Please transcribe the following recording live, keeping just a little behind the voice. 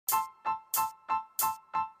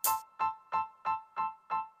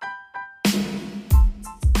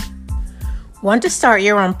Want to start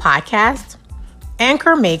your own podcast?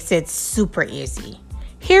 Anchor makes it super easy.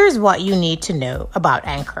 Here's what you need to know about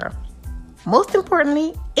Anchor. Most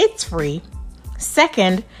importantly, it's free.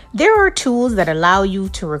 Second, there are tools that allow you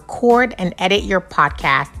to record and edit your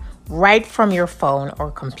podcast right from your phone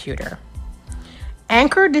or computer.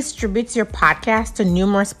 Anchor distributes your podcast to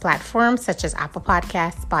numerous platforms such as Apple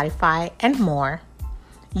Podcasts, Spotify, and more.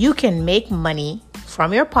 You can make money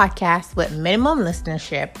from your podcast with minimum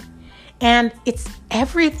listenership, and it's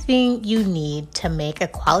everything you need to make a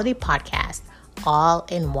quality podcast all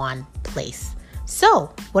in one place.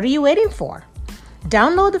 So, what are you waiting for?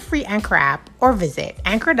 Download the free Anchor app or visit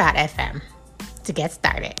anchor.fm to get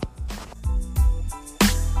started.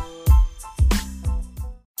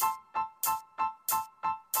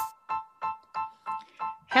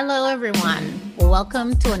 Hello, everyone.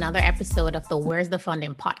 Welcome to another episode of the Where's the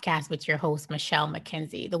Funding podcast with your host, Michelle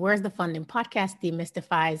McKenzie. The Where's the Funding podcast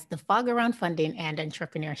demystifies the fog around funding and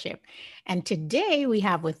entrepreneurship. And today we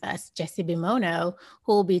have with us Jessye Bimono,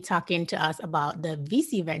 who will be talking to us about the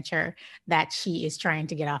VC venture that she is trying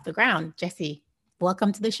to get off the ground. Jessye,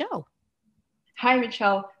 welcome to the show. Hi,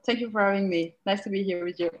 Michelle. Thank you for having me. Nice to be here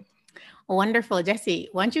with you. Wonderful. Jessye,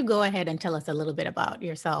 why don't you go ahead and tell us a little bit about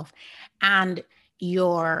yourself and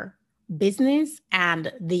your business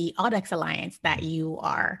and the Audax Alliance that you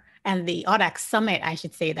are, and the Audax Summit, I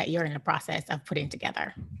should say, that you're in the process of putting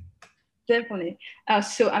together. Definitely.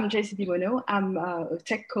 So I'm Jessye Bimono. I'm a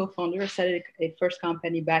tech co-founder. I started a first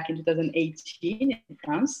company back in 2018 in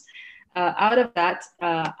France. Out of that,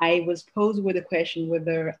 I was posed with a question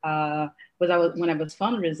whether, when I was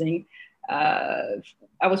fundraising,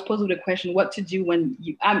 I was posed with a question: what to do when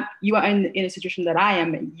you are in a situation that I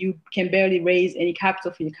am, and you can barely raise any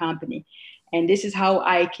capital for your company. And this is how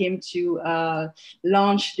I came to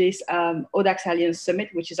launch this Audax Alliance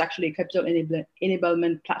Summit, which is actually a capital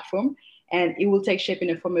enablement platform. And it will take shape in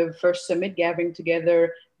the form of a first summit, gathering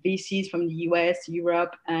together VCs from the US,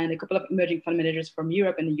 Europe, and a couple of emerging fund managers from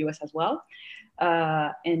Europe and the US as well.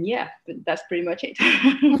 And yeah, that's pretty much it.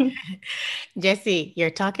 Jessye, you're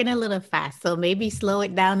talking a little fast, so maybe slow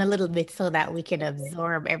it down a little bit so that we can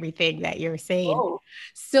absorb everything that you're saying. Oh.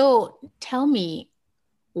 So tell me,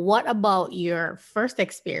 what about your first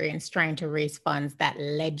experience trying to raise funds that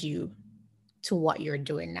led you to what you're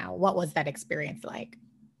doing now? What was that experience like?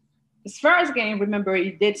 As far as I can remember,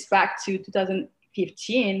 it dates back to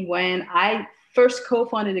 2015 when I first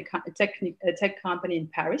co-founded a tech company in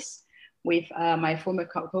Paris with my former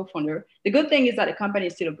co-founder. The good thing is that the company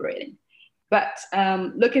is still operating. But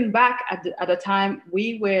looking back at the time,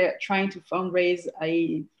 we were trying to fundraise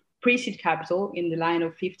a pre-seed capital in the line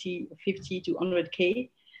of 50 to 100K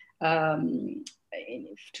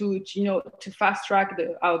to fast track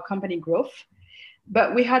our company growth.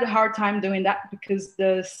 But we had a hard time doing that because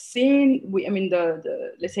the scene,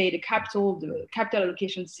 let's say the capital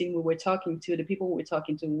allocation scene we were talking to, the people we were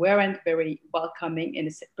talking to weren't very welcoming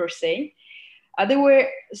per se. They were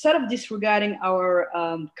sort of disregarding our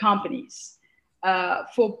companies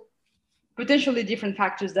for potentially different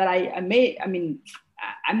factors that I may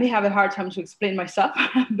have a hard time to explain myself,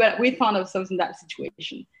 but we found ourselves in that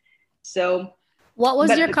situation. So, what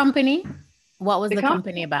was your company? What was the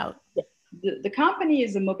company about? The company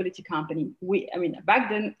is a mobility company. Back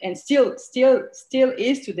then and still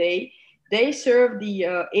is today, they serve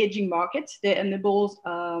the aging market. They enable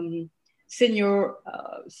senior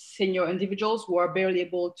individuals who are barely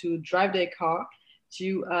able to drive their car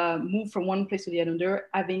to move from one place to the other,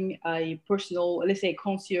 having a personal, let's say,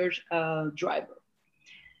 concierge driver.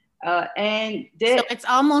 So it's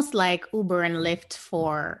almost like Uber and Lyft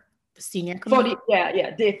for the senior community.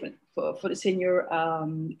 Different for the senior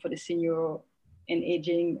and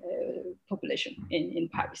aging population in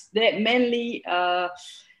Paris. They mainly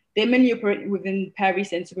operate within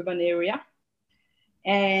Paris and suburban area,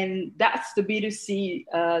 and that's the B2C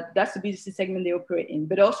segment they operate in,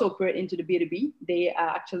 but also operate into the B2B. They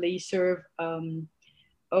actually serve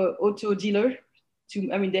auto dealer.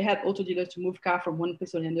 They help auto dealers to move car from one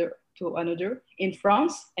place to another in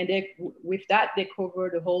France, and with that they cover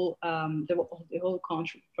the whole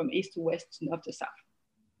country from east to west, north to south.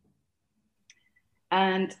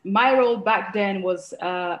 And my role back then was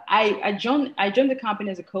I joined the company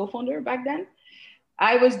as a co-founder back then.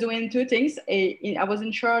 I was doing two things. I was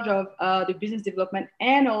in charge of the business development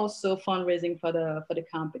and also fundraising for the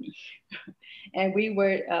company. And we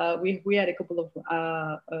had a couple of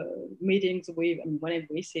meetings with, whenever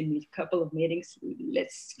we say a couple of meetings,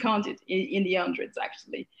 let's count it in the hundreds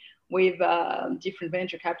actually, with different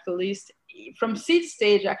venture capitalists from seed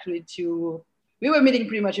stage actually to, we were meeting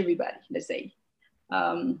pretty much everybody, let's say.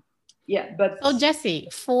 Yeah, but So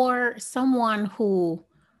Jessye, for someone who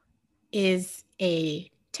is a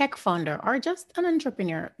tech founder or just an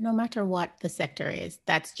entrepreneur, no matter what the sector is,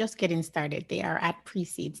 that's just getting started, they are at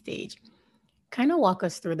pre-seed stage. Kind of walk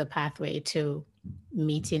us through the pathway to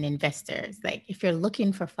meeting investors. Like if you're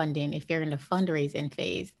looking for funding, if you're in the fundraising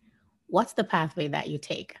phase, what's the pathway that you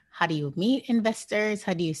take? How do you meet investors?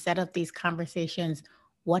 How do you set up these conversations?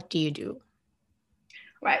 What do you do?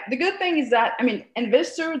 right. The good thing is that, I mean,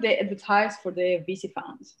 investors, they advertise for their VC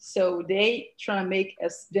funds. So they try to make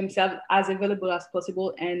themselves as available as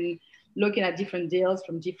possible and looking at different deals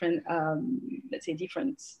from different, let's say,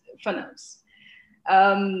 different funnels.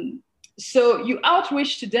 So you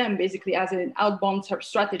outreach to them basically as an outbound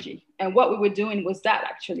strategy. And what we were doing was that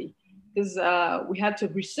actually, because we had to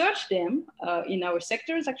research them in our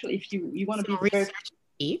sectors. Actually, if you want to So be very,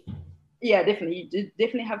 research. yeah, definitely, you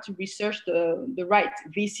definitely have to research the right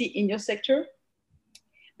VC in your sector.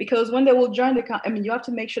 Because when they will join I mean, you have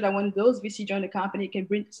to make sure that when those VC join the company, can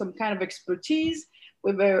bring some kind of expertise,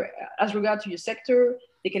 whether as regard to your sector,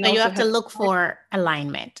 they can So also you have to look for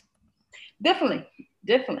alignment. Definitely,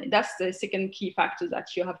 definitely. That's the second key factor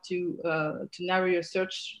that you have to narrow your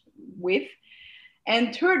search with.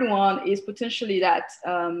 And third one is potentially that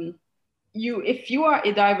if you are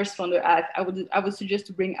a diverse founder, I would suggest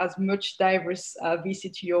to bring as much diverse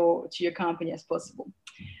VC to your company as possible.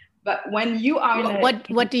 But when you are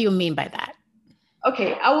what do you mean by that?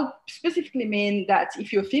 Okay, I will specifically mean that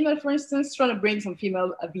if you're female, for instance, trying to bring some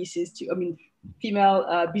female VCs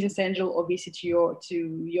female business angel or VC to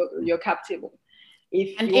your cap table.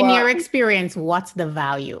 And in your experience, what's the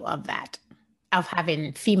value of that, of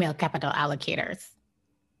having female capital allocators?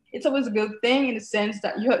 It's always a good thing in the sense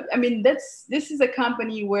that this is a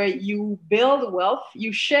company where you build wealth,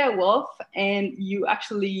 you share wealth, and you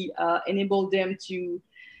actually enable them to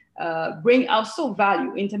bring also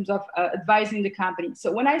value in terms of advising the company.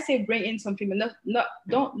 So when I say bring in some female,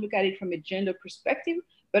 don't look at it from a gender perspective,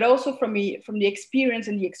 but also from the experience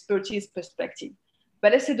and the expertise perspective.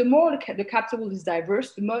 But I say the more the capital is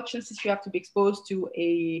diverse, the more chances you have to be exposed to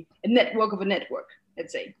a network of a network,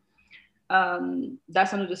 let's say.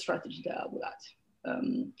 That's another strategy that I would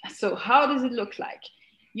add. So how does it look like?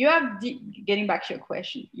 You have, getting back to your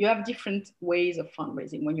question, you have different ways of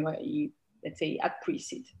fundraising when you are, let's say, at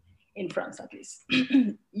pre-seed, in France at least.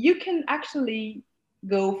 You can actually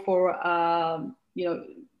go for, a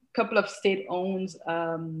couple of state-owned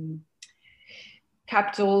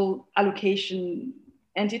capital allocation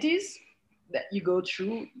entities that you go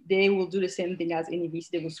through. They will do the same thing as any VC.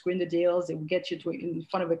 They will screen the deals. They will get you in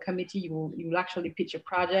front of a committee. You will actually pitch your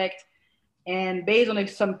project, and based on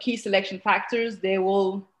some key selection factors, they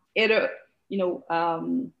will either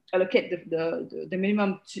allocate the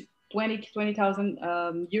minimum to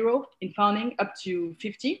 20,000 euro in funding up to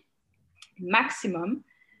 50 maximum.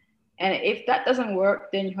 And if that doesn't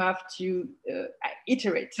work, then you have to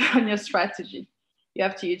iterate on your strategy. You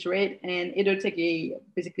have to iterate and either take a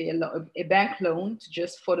bank loan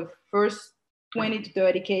for the first 20 to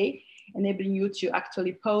 30K, enabling you to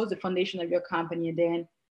actually pose the foundation of your company and then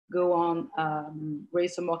go on,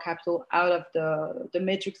 raise some more capital out of the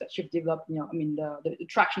matrix that you've developed, the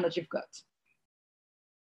traction that you've got.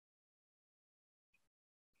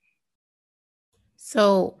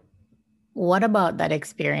 So what about that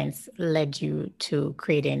experience led you to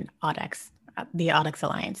creating ODEX, the ODEX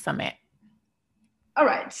Alliance Summit? All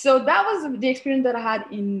right, so that was the experience that I had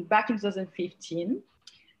back in 2015.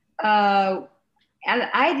 And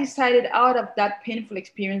I decided out of that painful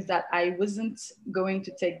experience that I wasn't going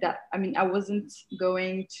to take that. I wasn't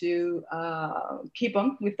going to keep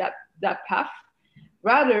on with that path.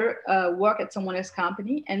 Rather, work at someone else's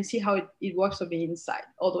company and see how it works on the inside,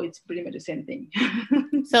 although it's pretty much the same thing.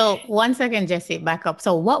 So 1 second, Jessye, back up.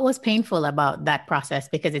 So what was painful about that process?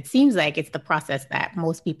 Because it seems like it's the process that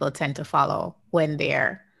most people tend to follow when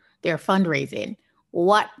they're fundraising.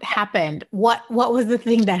 What happened? What was the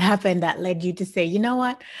thing that happened that led you to say, you know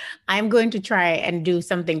what, I'm going to try and do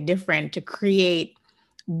something different to create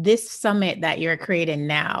this summit that you're creating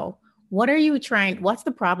now? What's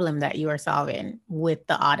the problem that you are solving with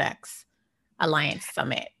the ODEX Alliance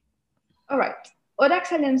Summit? All right.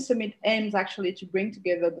 ODEX Alliance Summit aims actually to bring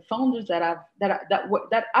together the founders that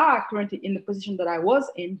are currently in the position that I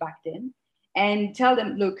was in back then, and tell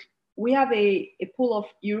them, look, we have a pool of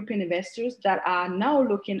European investors that are now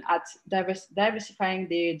looking at diversifying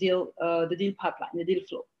their the deal pipeline, the deal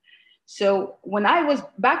flow. So when I was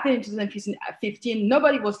back then in 2015,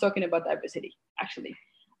 nobody was talking about diversity, actually.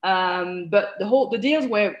 But the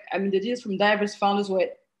deals from diverse founders were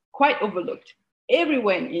quite overlooked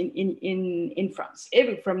everywhere in France,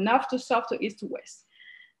 from north to south to east to west.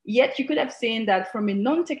 Yet you could have seen that from a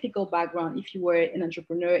non-technical background, if you were an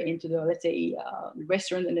entrepreneur into the, let's say,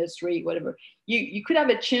 restaurant industry, whatever, you could have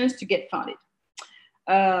a chance to get funded.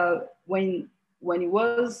 When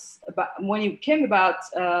when it came about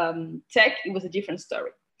tech, it was a different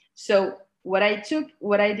story. So what I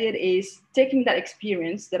did is taking that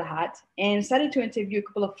experience that I had and started to interview a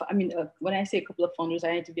couple of, when I say a couple of founders,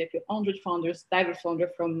 I interviewed 100 founders, diverse founders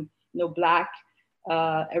from, Black,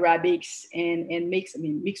 Arabics, and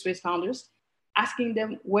mixed race founders, asking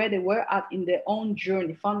them where they were at in their own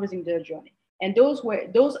journey, fundraising their journey. And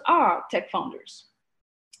those are tech founders.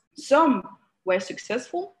 Some were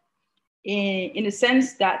successful in a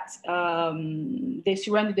sense that they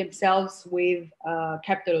surrounded themselves with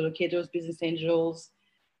capital allocators, business angels,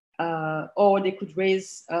 or they could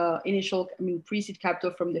raise initial, pre-seed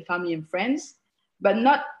capital from their family and friends. But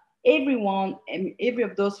not everyone and every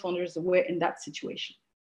of those founders were in that situation.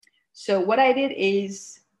 So what I did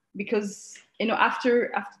is, because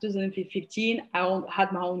after 2015, I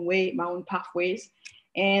had my own way, my own pathways,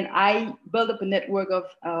 and I built up a network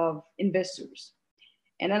of investors.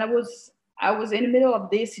 And then I was in the middle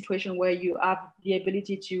of this situation where you have the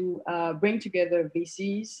ability to bring together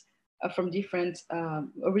VCs from different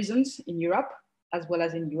reasons in Europe as well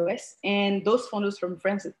as in the US, and those founders from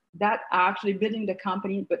France that are actually building the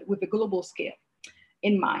company, but with a global scale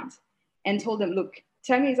in mind, and told them, look,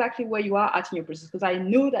 tell me exactly where you are at in your process, because I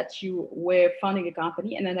knew that you were founding a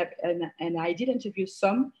company, and I did interview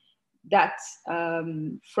some that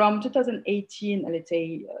from 2018, let's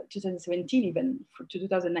say 2017 even to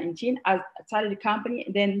 2019, I started a company,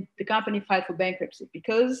 and then the company filed for bankruptcy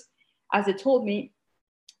because, as they told me,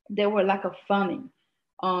 there were lack of funding.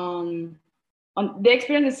 They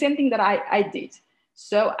experienced the same thing that I did.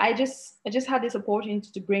 So I just had this opportunity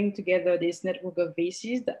to bring together this network of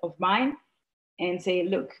VCs of mine and say,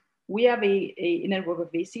 look, we have a network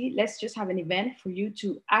of VC. Let's just have an event for you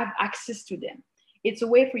to have access to them. It's a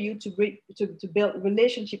way for you to build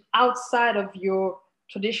relationship outside of your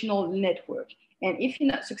traditional network. And if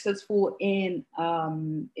you're not successful in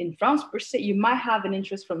France per se, you might have an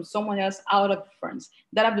interest from someone else out of France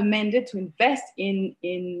that have the mandate to invest in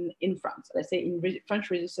France, let's say in French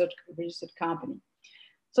registered company.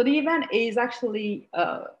 So the event is actually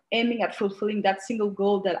aiming at fulfilling that single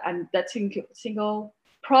goal that single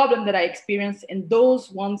problem that I experienced, and those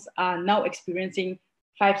ones are now experiencing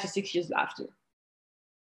 5 to 6 years after.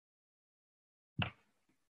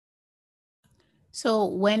 So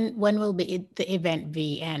when will the event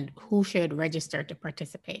be, and who should register to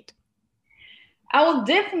participate? I will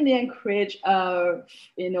definitely encourage,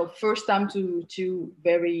 first time to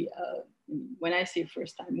very, when I say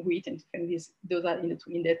first time, we tend to think those are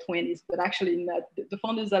in their 20s, but actually not. The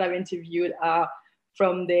founders that I've interviewed are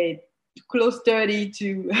from the close 30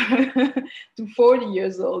 to to 40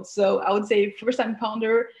 years old. So I would say first time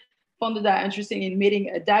founders that are interested in meeting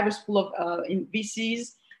a diverse pool of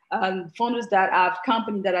VCs, founders that have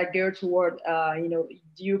companies that are geared toward the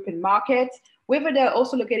European market, whether they're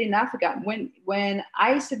also located in Africa. When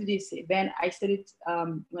I started this event,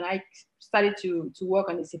 when I started to work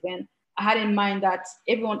on this event, I had in mind that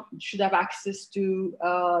everyone should have access to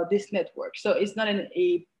this network. So it's not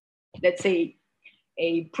let's say,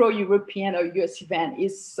 a pro-European or US event.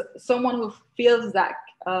 It's someone who feels that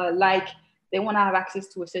like they want to have access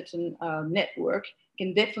to a certain network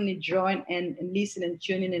can definitely join and listen and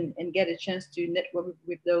tune in and get a chance to network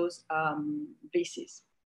with those VCs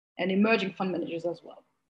and emerging fund managers as well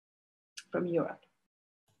from Europe.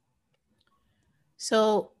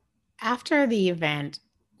 So after the event,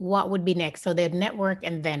 what would be next? So the network,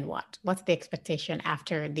 and then what? What's the expectation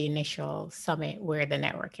after the initial summit where the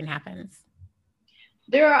networking happens?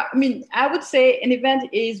 I would say an event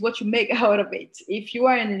is what you make out of it. If you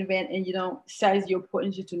are in an event and you don't size your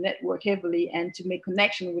opportunity to network heavily and to make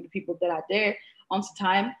connection with the people that are there on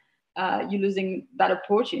time, you're losing that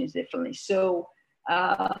opportunity, definitely. So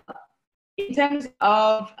in terms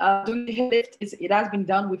of doing the heavy lift, it has been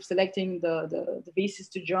done with selecting the VCs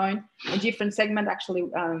to join a different segment. Actually,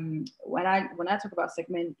 when I talk about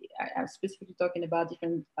segment, I'm specifically talking about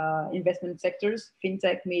different investment sectors: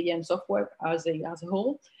 fintech, media, and software as a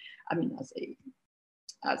whole.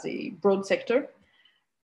 As a broad sector.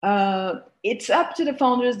 It's up to the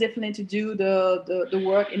founders definitely to do the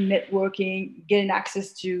work in networking, getting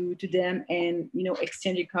access to them, and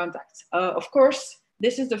exchanging contacts. Of course,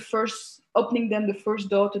 this is the first opening them the first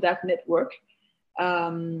door to that network.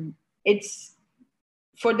 It's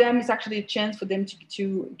for them. It's actually a chance for them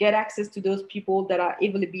to get access to those people that are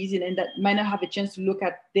heavily busy and that might not have a chance to look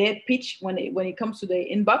at their pitch when it comes to the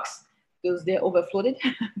inbox, because they're overflooded,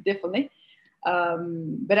 definitely.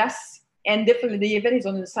 But And definitely the event is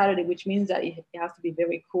on a Saturday, which means that it has to be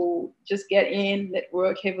very cool. Just get in,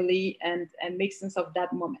 network heavily, and make sense of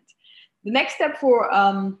that moment. The next step for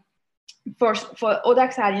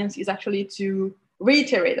ODAX audience is actually to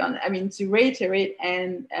reiterate and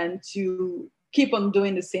to keep on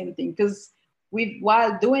doing the same thing, because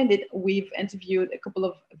while doing it, we've interviewed a couple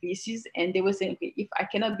of VCs, and they were saying, okay, if I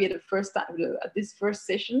cannot be at the first time at this first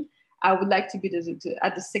session, I would like to be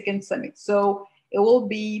at the second summit. So it will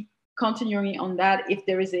be continuing on that if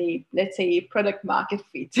there is a, let's say, a product market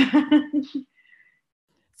fit.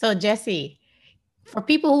 So Jessye, for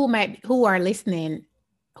people who are listening,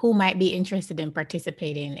 who might be interested in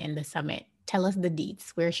participating in the summit, tell us the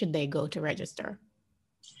deets. Where should they go to register?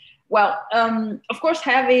 Well, of course,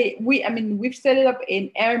 we've set it up an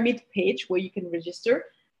AirMeet page where you can register.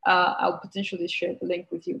 I'll potentially share the link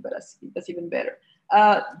with you, but that's even better.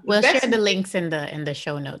 We'll share the links in the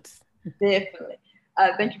show notes. Definitely.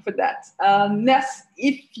 Thank you for that. Ness,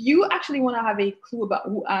 if you actually want to have a clue about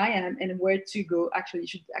who I am and where to go, you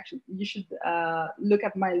should look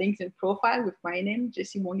at my LinkedIn profile with my name,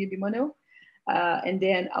 Jessye Bimono, and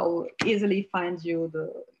then I'll easily find you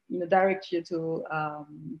direct you to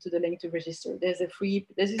the link to register. This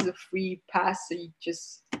is a free pass, so you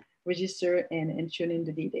just register and tune in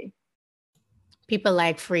the D-Day. People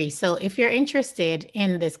like free. So if you're interested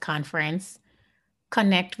in this conference,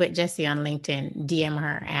 connect with Jessye on LinkedIn, DM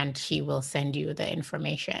her, and she will send you the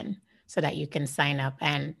information so that you can sign up.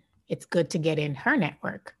 And it's good to get in her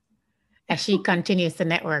network as she continues to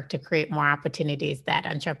network to create more opportunities that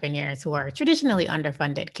entrepreneurs who are traditionally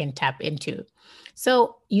underfunded can tap into.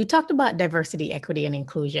 So you talked about diversity, equity, and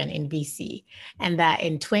inclusion in VC, and that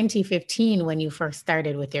in 2015, when you first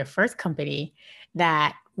started with your first company,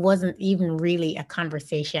 that wasn't even really a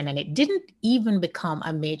conversation, and it didn't even become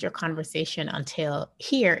a major conversation until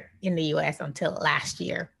here in the US until last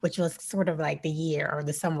year, which was sort of like the year or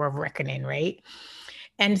the summer of reckoning, right?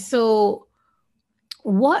 And so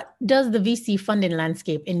what does the VC funding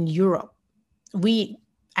landscape in Europe? I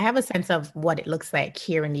have a sense of what it looks like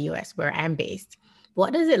here in the US where I'm based.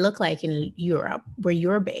 What does it look like in Europe where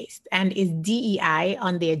you're based? And is DEI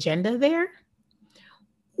on the agenda there?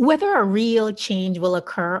 Whether a real change will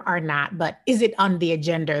occur or not, but is it on the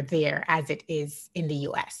agenda there as it is in the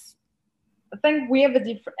US? I think we have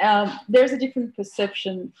there's a different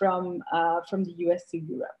perception from the US to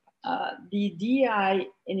Europe. The DEI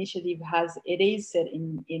initiative it is said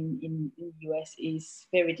in the US is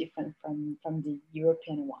very different from the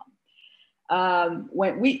European one.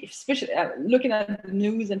 When we, especially looking at the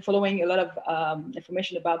news and following a lot of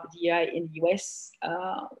information about the DEI in the US,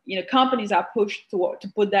 companies are pushed to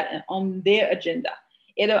put that on their agenda,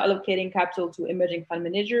 either allocating capital to emerging fund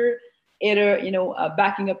manager, either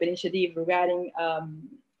backing up initiative regarding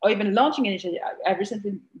or even launching initiative. I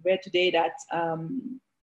recently read today that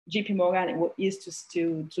JP Morgan is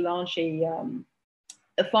to launch a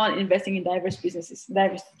fund investing in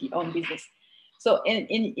diversity-owned business. So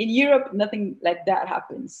in Europe, nothing like that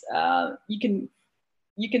happens. You can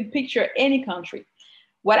picture any country.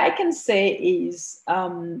 What I can say is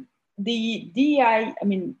the DEI,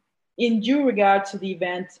 in due regard to the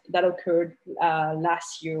event that occurred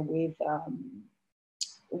last year with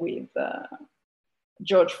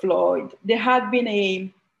George Floyd, there had been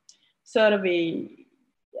a sort of a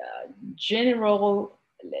general,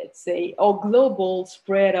 let's say, or global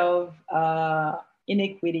spread of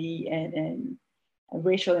inequity and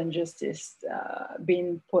racial injustice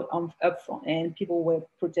being put on upfront, and people were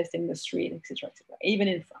protesting in the street, etc., even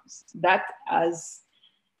in France. That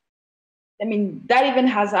even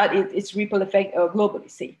has had its ripple effect globally.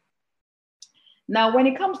 See, now when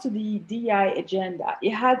it comes to the DEI agenda,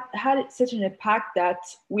 it had such an impact that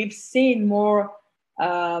we've seen more,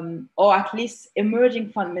 or at least emerging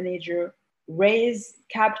fund manager raise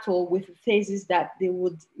capital with the thesis that they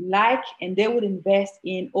would like and they would invest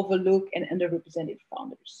in overlooked and underrepresented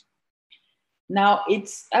founders. Now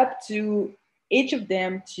it's up to each of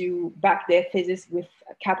them to back their thesis with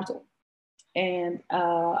capital and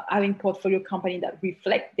having portfolio company that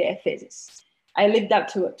reflect their thesis. I leave that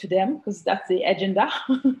to them because that's the agenda.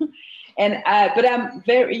 But I'm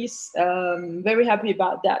very happy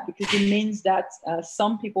about that, because it means that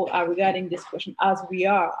some people are regarding this question as we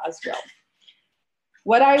are as well.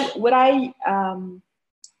 What I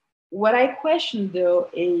question though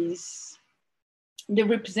is the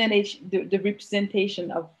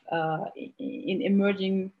representation of in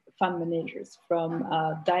emerging fund managers from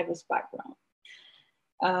diverse background.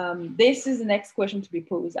 This is the next question to be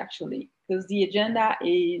posed, actually, because the agenda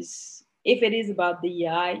is, if it is about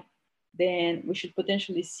DEI, then we should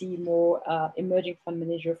potentially see more emerging fund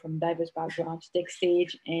manager from diverse backgrounds take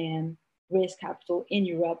stage and raise capital in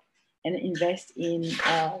Europe and invest in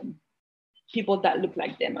people that look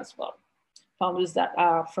like them as well. Founders that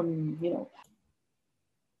are from,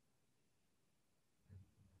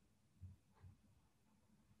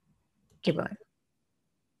 Keep going.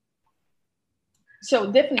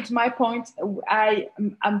 So definitely, to my point,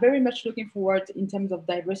 I'm very much looking forward in terms of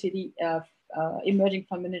diversity of emerging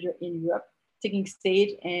fund manager in Europe, taking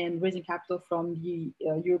stage and raising capital from the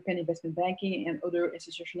European investment banking and other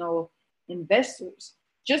institutional investors,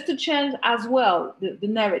 just to change as well the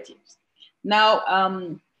narratives.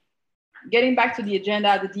 Now, getting back to the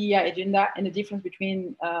agenda, the DEI agenda, and the difference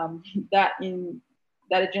between that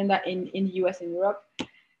agenda in the US and Europe,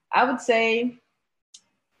 I would say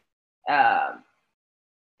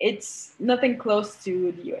it's nothing close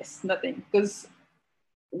to the US, nothing. Because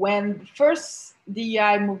when the first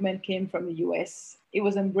DEI movement came from the US, it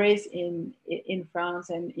was embraced in France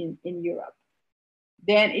and in Europe.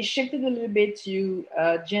 Then it shifted a little bit to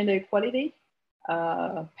gender equality,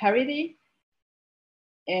 parity,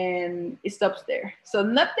 and it stops there. So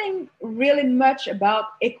nothing really much about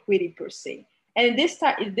equity per se. And this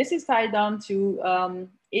is tied down to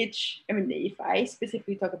if I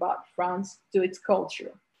specifically talk about France, to its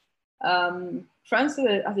culture. France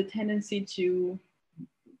has a tendency to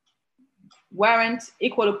warrant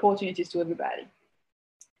equal opportunities to everybody.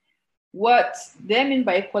 What they mean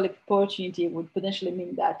by equal opportunity would potentially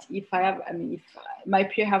mean that if my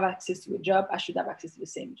peer have access to a job, I should have access to the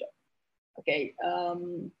same job. Okay,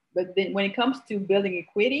 but then when it comes to building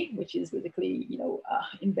equity, which is basically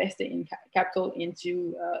investing in capital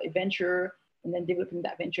into a venture and then developing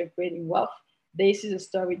that venture, creating wealth, this is a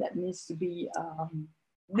story that needs to be.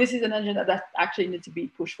 This is an agenda that actually needs to be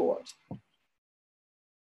pushed forward.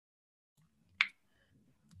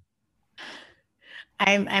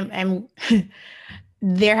 I'm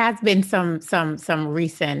there has been some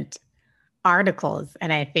recent articles,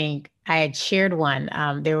 and I think I had shared one.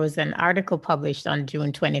 There was an article published on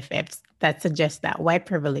June 25th that suggests that white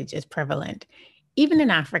privilege is prevalent, even in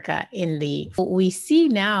Africa. We see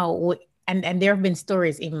now, and there have been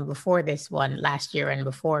stories even before this one last year and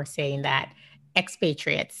before saying that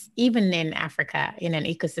expatriates, even in Africa, in an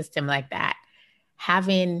ecosystem like that,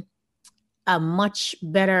 having a much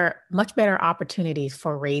better opportunities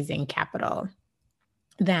for raising capital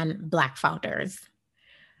than Black founders.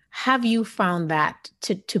 Have you found that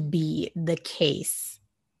to be the case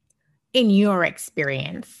in your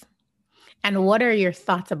experience? And what are your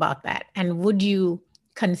thoughts about that? And would you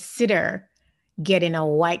consider getting a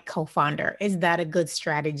white co-founder? Is that a good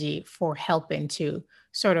strategy for helping to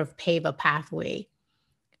sort of pave a pathway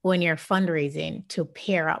when you're fundraising to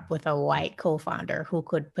pair up with a white co-founder who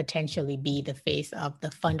could potentially be the face of the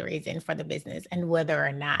fundraising for the business, and whether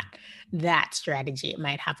or not that strategy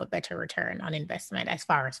might have a better return on investment as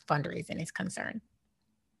far as fundraising is concerned?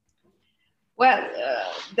 Well,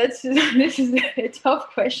 this is a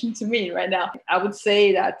tough question to me right now. I would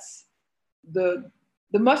say that the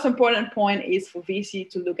most important point is for VC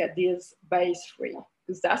to look at deals bias-free,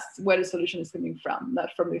 because that's where the solution is coming from, not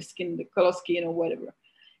from your skin, the color skin or whatever.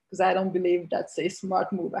 Because I don't believe that's a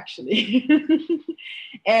smart move, actually.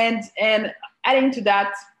 and adding to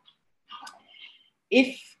that,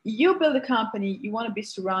 if you build a company, you want to be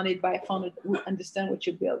surrounded by founders who understand what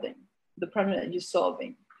you're building, the problem that you're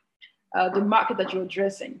solving, the market that you're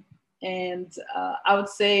addressing. And I would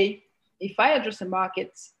say, if I address a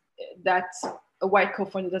market that a white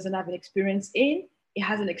co-founder doesn't have an experience in, it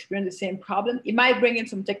hasn't experienced the same problem, it might bring in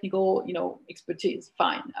some technical, expertise.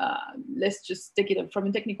 Fine. Let's just take it from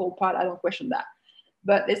a technical part. I don't question that.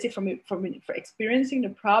 But let's say for experiencing the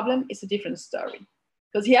problem, it's a different story,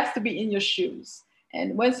 because he has to be in your shoes.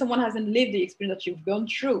 And when someone hasn't lived the experience that you've gone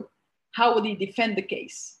through, how would he defend the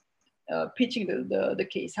case? Pitching the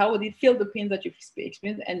case, how would he feel the pain that you've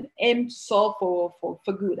experienced and aim to solve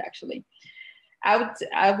for good? Actually,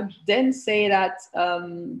 I would then say that.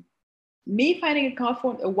 Me finding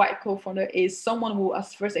a white co-founder is someone who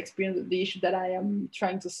has first experienced the issue that I am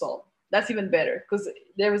trying to solve. That's even better, because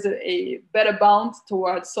there is a better bound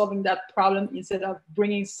towards solving that problem instead of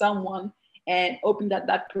bringing someone and hoping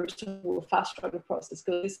that person will fast track the process.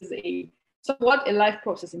 Because this is somewhat a life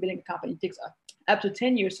process in building a company. It takes up to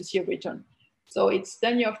 10 years to see a return. So it's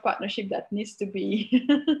 10 years of partnership that needs to be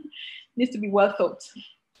well thought.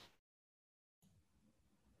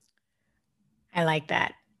 I like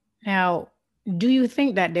that. Now, do you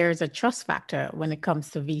think that there's a trust factor when it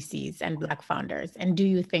comes to VCs and Black founders? And do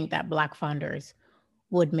you think that Black founders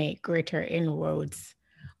would make greater inroads?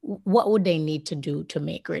 What would they need to do to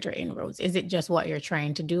make greater inroads? Is it just what you're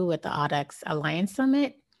trying to do with the AudX Alliance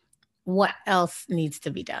Summit? What else needs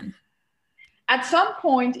to be done? at some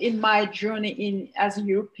point in my journey as a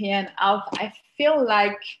European, I feel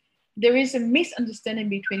like there is a misunderstanding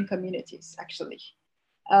between communities, actually.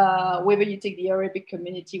 Whether you take the Arabic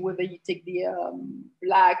community, whether you take the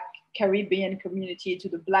Black Caribbean community to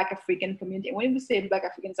the Black African community. And when we say Black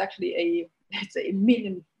African, it's actually it's a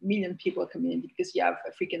million people community, because you have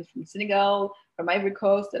Africans from Senegal, from Ivory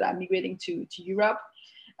Coast that are migrating to Europe,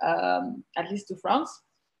 at least to France.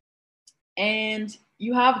 And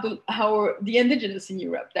you have the indigenous in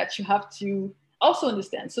Europe that you have to also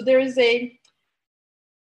understand. So there is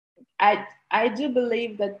I do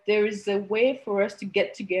believe that there is a way for us to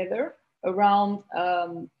get together around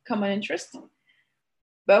common interest,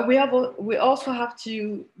 but we also have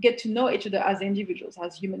to get to know each other as individuals,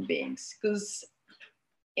 as human beings, because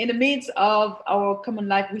in the midst of our common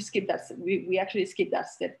life, we actually skip that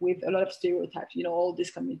step with a lot of stereotypes. All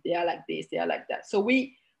these communities, they are like this, they are like that. So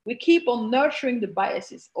we keep on nurturing the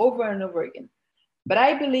biases over and over again. But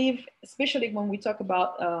I believe, especially when we talk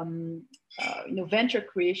about venture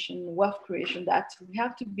creation, wealth creation, that we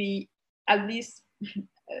have to be at least,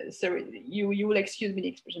 sorry, you will excuse me the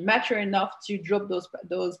expression, mature enough to drop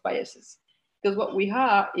those biases. Because what we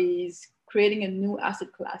are is creating a new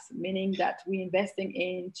asset class, meaning that we're investing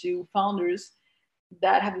into founders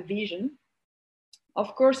that have a vision.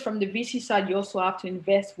 Of course, from the VC side, you also have to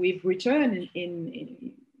invest with return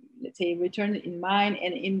in let's say, return in mind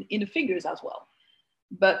and in the figures as well.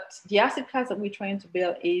 But the asset class that we're trying to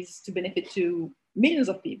build is to benefit to millions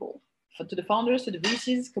of people, to the founders, to the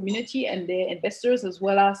VCs community and their investors, as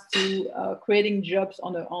well as to creating jobs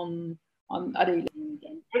on other.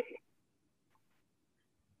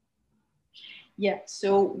 Yeah,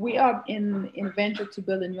 so we are in venture to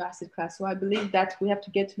build a new asset class. So I believe that we have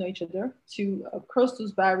to get to know each other, to cross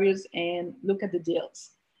those barriers and look at the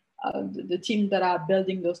deals. The team that are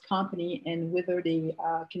building those companies, and whether they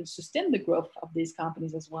can sustain the growth of these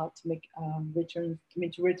companies as well, to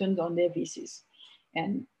make returns on their VCs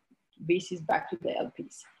and VCs back to the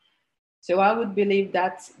LPs. So I would believe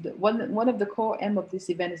that one of the core aim of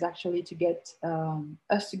this event is actually to get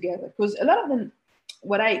us together, because a lot of them,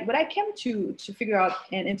 what I came to figure out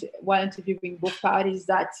while interviewing both parties,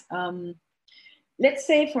 that let's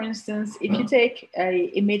say, for instance, if you take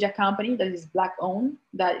a major company that is Black owned,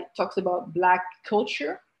 that talks about Black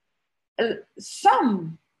culture,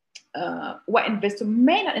 some white investors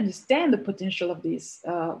may not understand the potential of this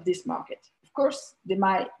market. Of course, they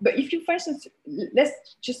might, but if you, for instance,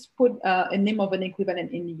 let's just put a name of an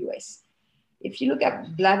equivalent in the US. If you look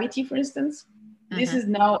at Blavity, for instance, this is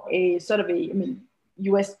now a sort of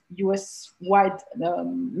US wide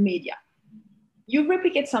media. You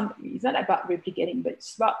replicate something. It's not about replicating, but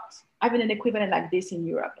it's about having an equivalent like this in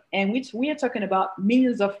Europe. And we are talking about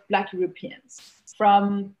millions of Black Europeans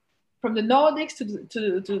from the Nordics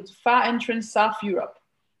to far entrance South Europe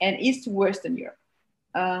and East to Western Europe.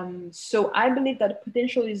 So I believe that the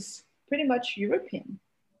potential is pretty much European.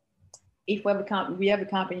 If we have a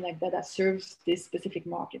company like that serves this specific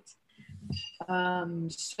market.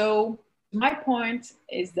 So my point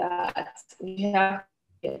is that we have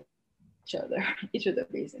to get each other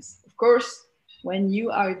business. Of course, when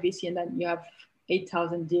you are a VC and then you have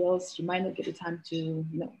 8,000 deals, you might not get the time to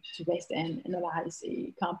rest and analyze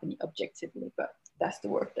a company objectively, but that's the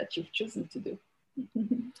work that you've chosen to do.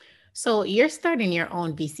 So you're starting your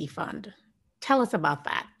own VC fund. Tell us about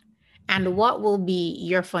that. And what will be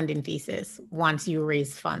your funding thesis once you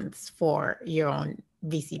raise funds for your own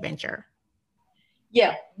VC venture?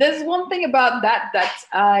 Yeah, there's one thing about that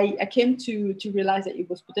I came to realize that it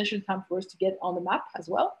was potentially time for us to get on the map as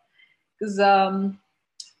well. Because I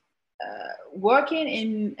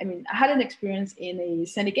had an experience in a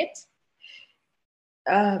syndicate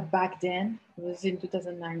back then. It was in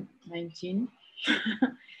 2019.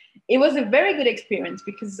 It was a very good experience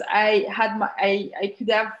because I could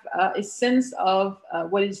have a sense of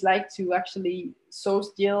what it's like to actually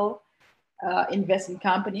source deal, invest in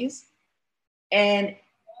companies, and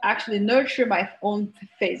actually nurture my own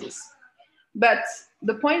phases. But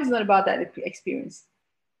the point is not about that experience.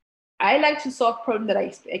 I like to solve problems that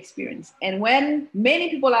I experience. And when many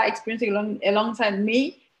people are experiencing alongside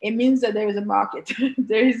me, it means that there is a market.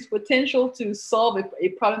 There is potential to solve a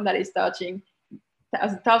problem that is touching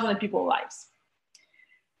thousands of people's lives.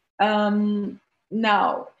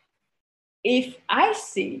 Now, if I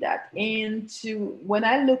see that when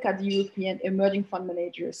I look at the European emerging fund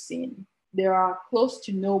manager scene, there are close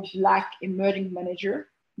to no Black emerging manager,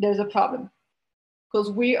 there's a problem. Because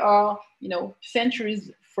we are,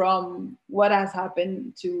 centuries from what has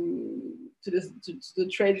happened to the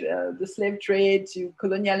trade, the slave trade, to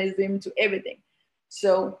colonialism, to everything.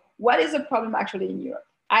 So what is the problem actually in Europe?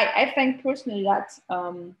 I think personally that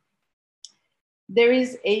there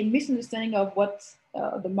is a misunderstanding of what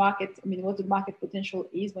the market, what the market potential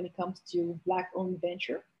is when it comes to Black-owned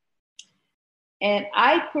venture. And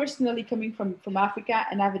I personally, coming from Africa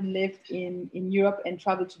and having lived in Europe and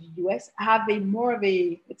traveled to the US, have a more of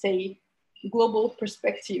a, let's say, global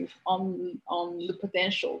perspective on the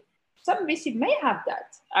potential. Some VC may have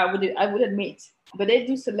that, I would admit, but they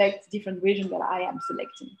do select different regions that I am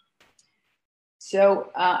selecting. So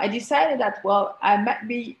I decided that, well, I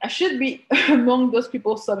should be among those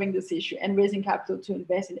people solving this issue and raising capital to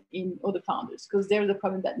invest in other founders, because there's a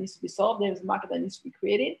problem that needs to be solved. There's a market that needs to be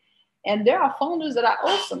created. And there are founders that are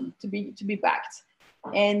awesome to be backed.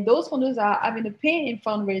 And those founders are having a pain in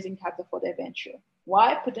fundraising capital for their venture.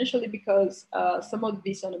 Why? Potentially because some of the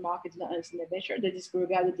VC on the market do not understand their venture. They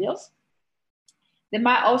disregard the deals. They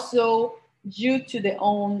might also, due to their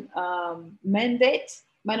own mandate,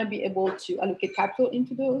 might not be able to allocate capital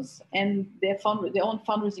into those and their own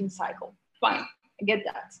fundraising cycle. Fine, I get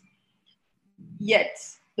that. Yet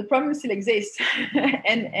the problem still exists,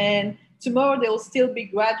 and tomorrow they will still be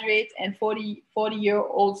graduate and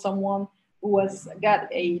 40-year-old someone who has got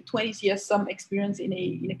a 20 years some experience in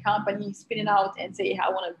a company spinning out and say, I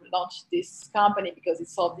want to launch this company because it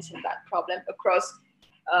solved this and that problem across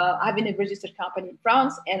having a registered company in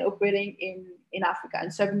France and operating in Africa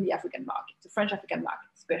and serving the African market, the French African market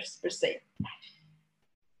per se.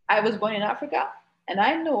 I was born in Africa and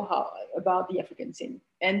I know about the African scene.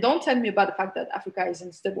 And don't tell me about the fact that Africa is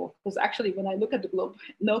unstable, because actually when I look at the globe,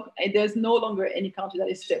 there's no longer any country that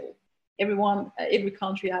is stable. Every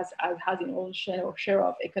country has its own share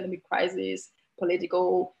of economic crisis,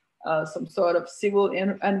 political, some sort of civil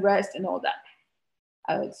unrest and all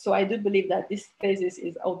that. So I do believe that this thesis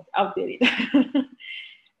is outdated.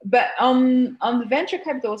 But on the venture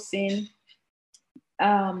capital scene,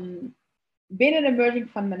 being an emerging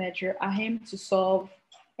fund manager, I aim to solve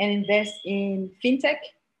and invest in fintech,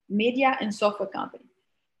 media, and software company.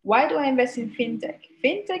 Why do I invest in fintech?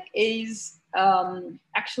 Fintech is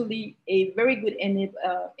actually a very good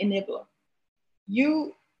enabler.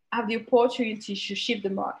 You have the opportunity to shift the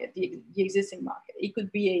market, the existing market. It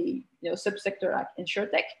could be a subsector like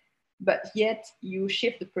insurtech, but yet you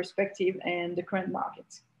shift the perspective and the current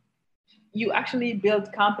market. You actually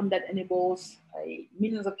build company that enables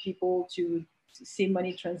millions of people to see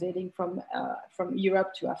money translating from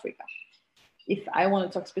Europe to Africa. If I want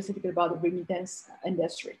to talk specifically about the remittance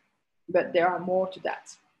industry, but there are more to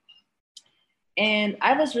that. And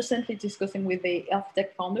I was recently discussing with a health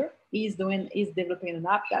tech founder. He's developing an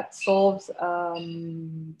app that solves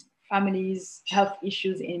families' health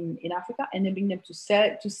issues in Africa, enabling them to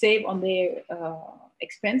save on their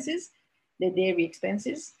expenses, their daily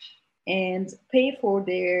expenses, and pay for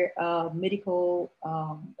their medical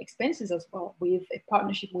expenses as well, with a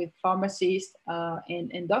partnership with pharmacists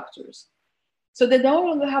and doctors. So they no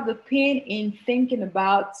longer have the pain in thinking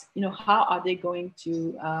about, how are they going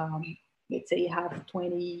to, let's say, have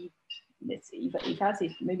 20, let's say, if I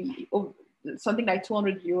say maybe something like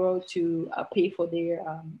 200 euro to pay for their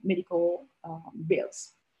medical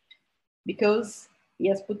bills. Because he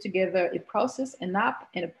has put together a process, an app,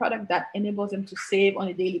 and a product that enables them to save on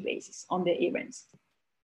a daily basis on their errands.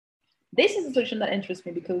 This is a solution that interests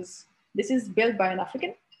me because this is built by an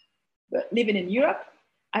African, but living in Europe,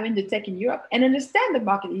 having the tech in Europe, and understand the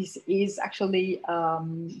market is actually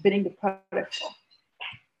bidding the product for.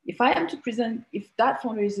 If that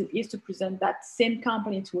founder is to present that same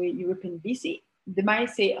company to a European VC, they might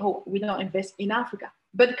say, oh, we don't invest in Africa.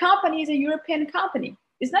 But the company is a European company.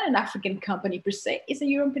 It's not an African company per se, it's a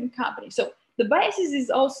European company. So the biases is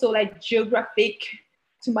also like geographic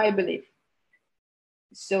to my belief.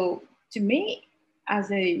 So to me,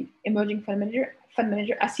 as a emerging fund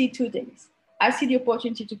manager, I see two things. I see the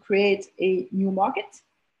opportunity to create a new market,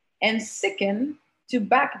 and second, to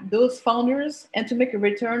back those founders and to make a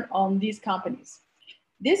return on these companies.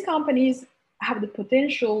 These companies have the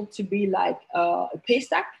potential to be like a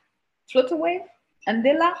Paystack, Flutterwave,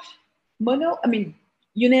 Andela, Mono. I mean,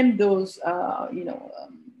 you name those,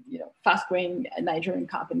 fast-growing Nigerian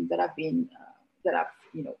companies that have been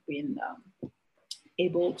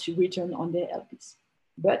able to return on their LPs,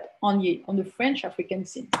 but on the French African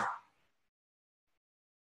scene.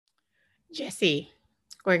 Jessye,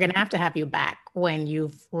 we're going to have you back when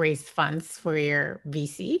you've raised funds for your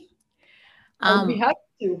VC. I'll be happy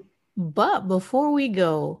to. But before we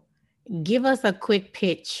go, give us a quick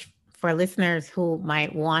pitch for listeners who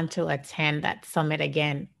might want to attend that summit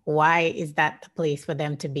again. Why is that the place for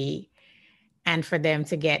them to be and for them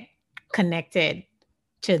to get connected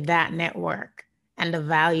to that network and the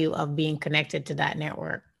value of being connected to that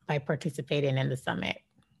network by participating in the summit?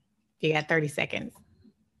 You got 30 seconds.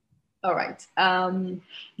 All right.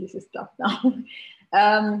 This is tough now.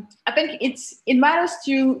 I think it matters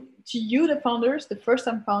to you, the founders, the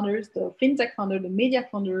first-time founders, the fintech founder, the media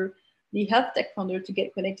founder, the health tech founder, to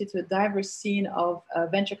get connected to a diverse scene of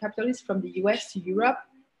venture capitalists from the US to Europe,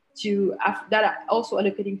 that are also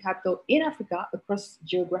allocating capital in Africa across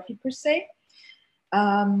geography per se.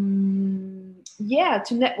 To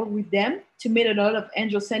network with them, to meet a lot of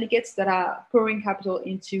angel syndicates that are pouring capital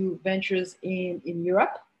into ventures in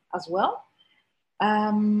Europe as well.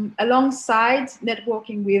 Alongside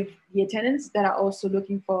networking with the attendants that are also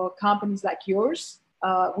looking for companies like yours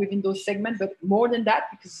within those segments, but more than that,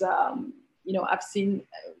 because I've seen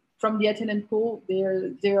from the attendant pool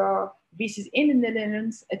there are VCs in the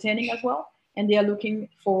Netherlands attending as well, and they are looking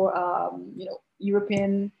for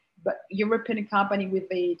European company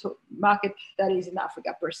with a market that is in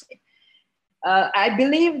Africa per se. I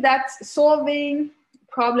believe that solving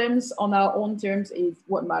problems on our own terms is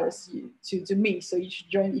what matters to me. So you should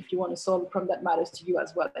join if you want to solve a problem that matters to you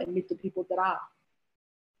as well, and meet the people that are.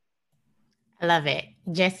 I love it.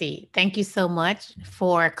 Jessye, thank you so much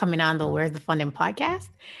for coming on the Where's the Funding podcast.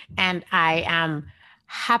 And I am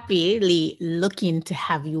happily looking to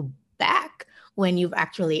have you back when you've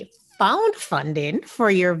actually found funding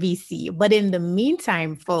for your VC. But in the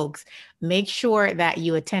meantime, folks, make sure that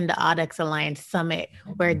you attend the Audex Alliance Summit,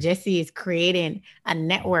 where Jessye is creating a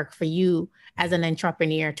network for you as an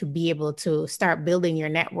entrepreneur to be able to start building your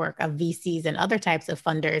network of VCs and other types of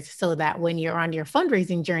funders, so that when you're on your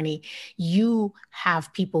fundraising journey, you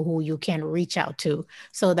have people who you can reach out to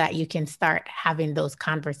so that you can start having those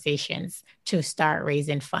conversations to start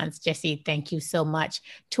raising funds. Jessye, thank you so much.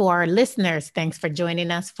 To our listeners, thanks for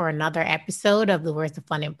joining us for another episode of the Where's the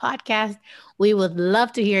Funding podcast. We would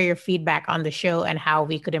love to hear your feedback on the show and how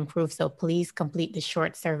we could improve. So please complete the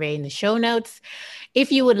short survey in the show notes.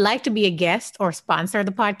 If you would like to be a guest or sponsor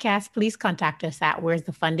the podcast, please contact us at Where's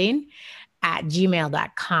the Funding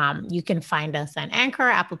 @gmail.com. You can find us on Anchor,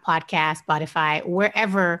 Apple Podcasts, Spotify,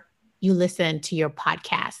 wherever you listen to your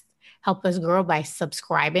podcast. Help us grow by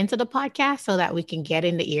subscribing to the podcast so that we can get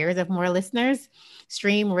in the ears of more listeners.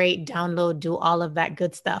 Stream, rate, download, do all of that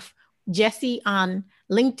good stuff. Jessye on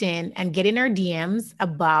LinkedIn, and get in our DMs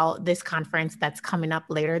about this conference that's coming up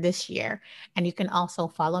later this year. And you can also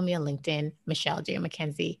follow me on LinkedIn, Michelle J.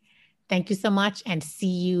 McKenzie. Thank you so much, and see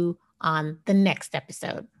you on the next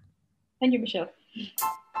episode. Thank you, Michelle.